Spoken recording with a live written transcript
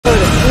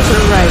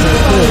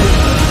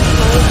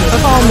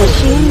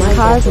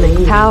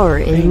cosmic power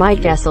in my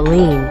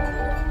gasoline.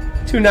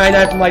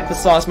 $2.99 from Like the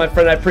Sauce, my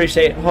friend. I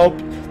appreciate it. Hope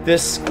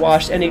this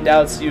squashed any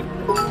doubts your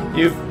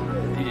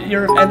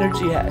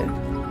energy had.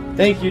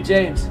 Thank you,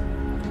 James.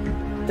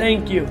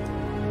 Thank you.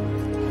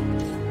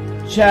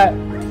 Chat,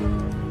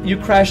 you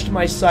crashed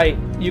my site.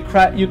 You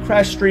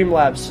crashed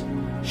Streamlabs.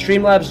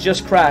 Streamlabs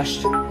just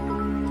crashed.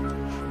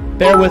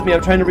 Bear with me, I'm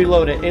trying to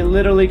reload it. It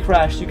literally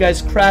crashed. You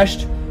guys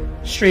crashed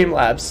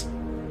Streamlabs.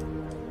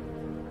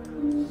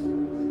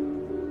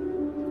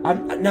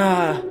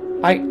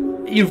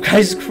 You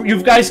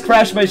guys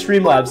crashed my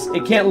Streamlabs.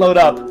 It can't load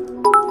up.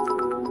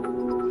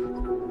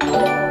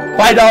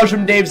 $5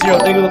 from Dave Zero.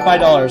 Thank you for the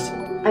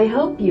 $5. I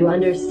hope you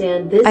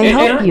understand this. I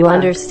hope you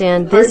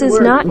understand this is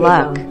not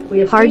luck.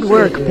 Hard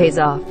work pays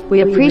off. We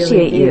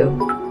appreciate you.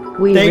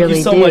 We really do. Thank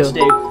you so much,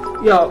 Dave.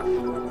 Yo,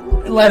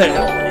 let it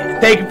know.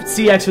 Thank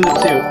CX for the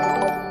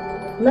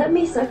 2. Let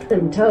me suck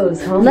them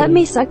toes, homie. Let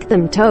me suck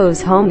them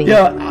toes, homie.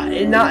 Yo,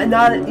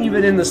 not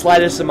even in the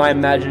slightest of my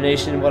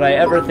imagination would I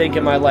ever think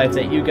in my life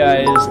that you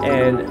guys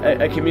and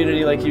a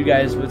community like you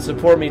guys would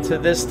support me to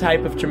this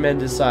type of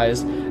tremendous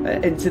size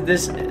and to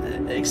this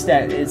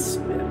extent.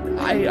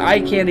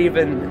 I can't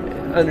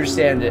even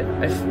understand it.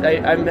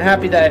 I'm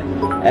happy that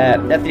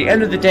at the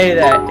end of the day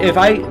that if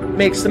I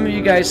make some of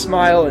you guys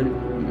smile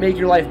and make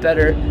your life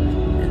better,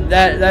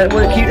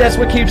 that's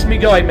what keeps me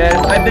going,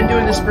 man. I've been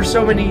doing this for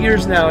so many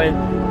years now, and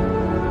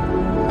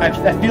I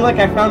feel like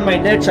I found my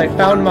niche. I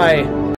found my